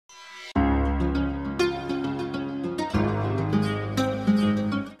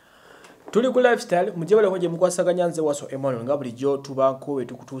Tuli ku lifestyle mujebale hoje mukwasaganya nze waso Emmanuel nga bulijjo tubanko we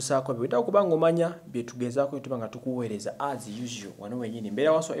tukutuusaako bita kubanga omanya bye tugezaako tuba nga tukuweereza as usual wano wenyini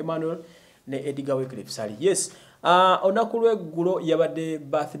mbeera waso Emmanuel ne Edgar Wycliffe Sali. Yes, onaku lw'eggulo yabadde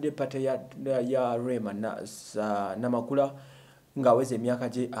birthday party ya Rema Namakula ng'aweza emyaka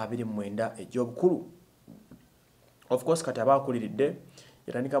gye 29 egy'obukulu. Of course kati abakuliridde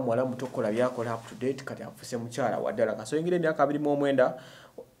yatandika muwala muto okukola byakola up to date kati afuse mukyala waddala kasoyingire emyaka 29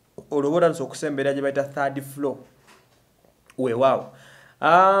 olobora nso okusembera gye bayita third floor weewaawo.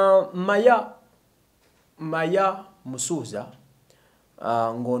 Maya Musuuza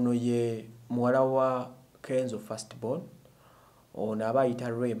ngono ye muwala wa Kenzo firstborn, ono aba ayita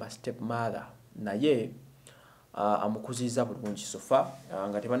Rema stepmother, naye amukuziza bulungi sofa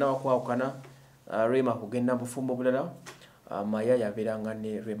nga tebanawakwawukana Rema kugenda bufumbo bulala. Maya yabeeranga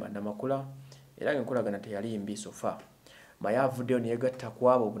ne Rema Namakula era ng'enkolagana teyali mbi sofa. Maya avuddeyo ne yegatta ku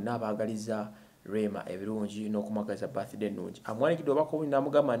abo bonna abaagaliza Rema ebirungi n'okumwagaliza birthday ennungi. Amwanikidde obubaka obungi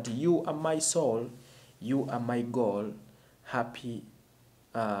n'amugamba nti you are my soul, you are my goal, happy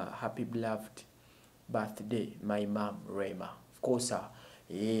beloved birthday my mom Rema. Of course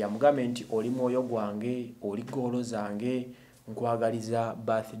amugambe nti oli mwoyo gwange, oli goolo zange, nkwagaliza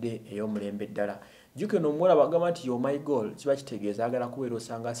birthday ey'omulembe ddala. Jjukira n'omuwala bagamba nti you're my goal, kiba kitegeeza agala kubeera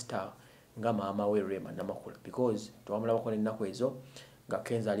osanga star nga maama we Rema Namakula, because twamulabako n'ennaku ezo nga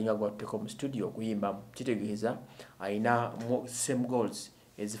Kenzo alinga gwatutteko mu studio okuyimbamu, kitegeeza alina same goals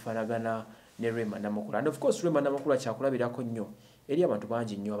ezifaanagana ne Rema Namakula. And of course Rema Namakula kyakulabirako nnyo eri abantu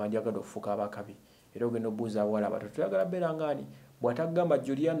bangi nnyo abandyagadde okufuuka abakabi, era ogenda obuuza abawala abato tuyagala beera ngaani, bw'atagamba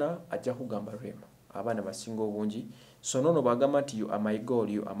Juliana ajja kugamba Rema, abaana basinga obungi. So nono bagamba nti you are my goal,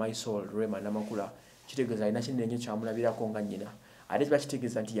 you are my soul Rema Namakula, kitegeeza alina kinene nnyo kyamulabirako nga nnyina. Ate kiba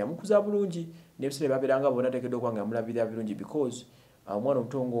kitegeeza nti yamukuza bulungi n'ebiseera byabeeranga bonna ateekeddwa okuba nga yamulabirira bulungi, because omwana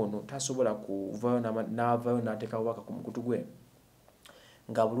omuto ng'ono tasobola kuvaayo n'avaayo n'ateeka bubaka ku mukutu gwe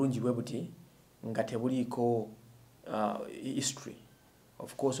nga bulungi bwe buti nga tebuliiko history.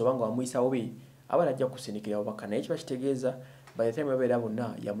 Of course obanga wamuyisa bubi aba najja kusindikira bubaka, naye kiba kitegeeza by the time babeera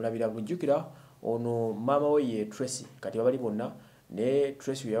bonna yamulabira bulungi. Jjukira ono maama we ye Tracy, kati babali bonna ne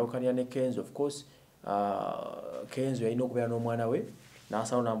Tracy yawukanira ne Kenzo. Of course Kenzo yalina okubeera n'omwana we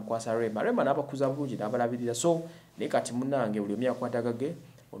n'asalawo n'amukwasa Rema. Rema n'abakuza bulungi n'abalabirira. So naye kati munnange buli omu yakwatagage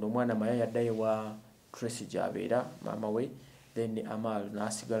ono omwana Maya yaddayo wa Tracy gy'abeera maama we, then Amal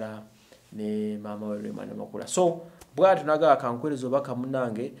n'asigala ne maama we Rema Namakula. So bw'atyo nagala kankwereza obubaka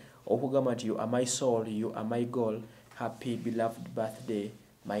munnange okugamba nti you are my soul, you are my goal, happy beloved birthday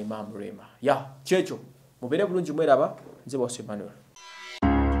my mom Rema. Kyekyo mubeere bulungi mweraba, nze Boss Emmanuel.